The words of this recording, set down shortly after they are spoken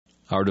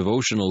Our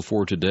devotional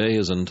for today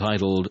is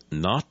entitled,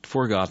 Not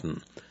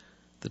Forgotten.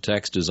 The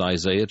text is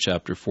Isaiah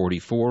chapter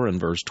 44 and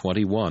verse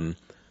 21.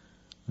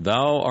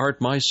 Thou art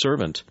my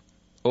servant,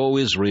 O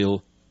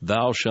Israel,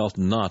 thou shalt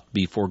not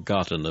be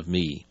forgotten of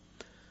me.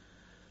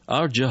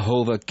 Our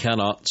Jehovah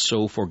cannot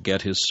so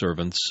forget his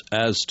servants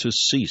as to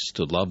cease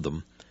to love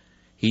them.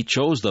 He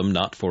chose them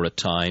not for a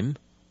time,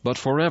 but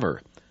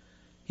forever.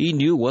 He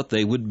knew what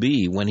they would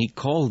be when he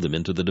called them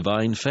into the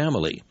divine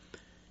family.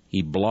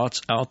 He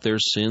blots out their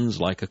sins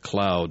like a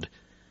cloud,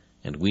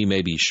 and we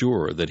may be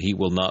sure that he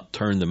will not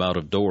turn them out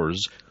of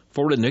doors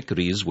for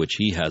iniquities which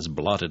he has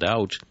blotted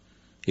out.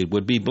 It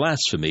would be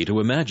blasphemy to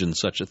imagine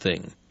such a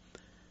thing.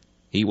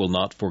 He will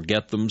not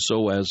forget them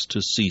so as to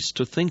cease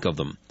to think of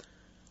them.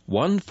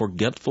 One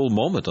forgetful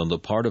moment on the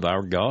part of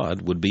our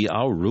God would be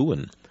our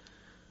ruin.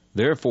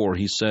 Therefore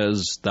he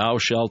says, Thou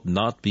shalt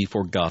not be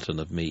forgotten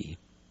of me.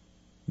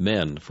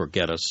 Men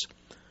forget us.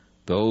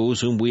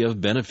 Those whom we have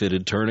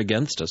benefited turn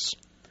against us.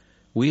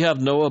 We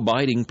have no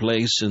abiding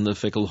place in the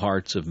fickle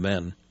hearts of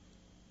men.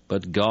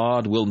 But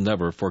God will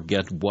never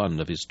forget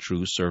one of his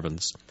true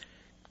servants.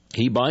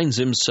 He binds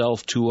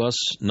himself to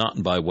us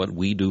not by what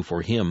we do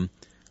for him,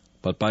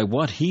 but by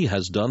what he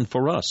has done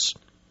for us.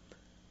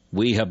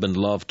 We have been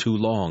loved too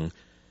long,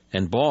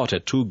 and bought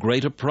at too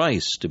great a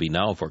price to be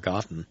now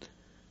forgotten.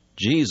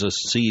 Jesus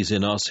sees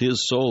in us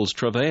his soul's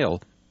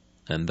travail,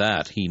 and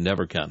that he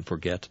never can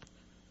forget.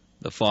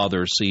 The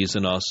Father sees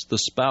in us the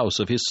spouse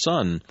of his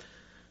Son,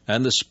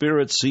 and the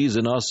Spirit sees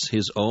in us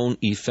his own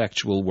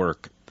effectual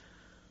work.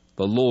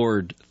 The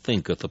Lord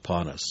thinketh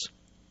upon us.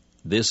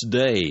 This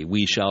day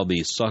we shall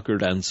be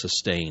succored and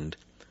sustained.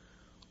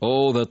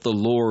 Oh, that the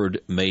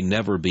Lord may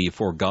never be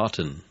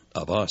forgotten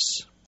of us.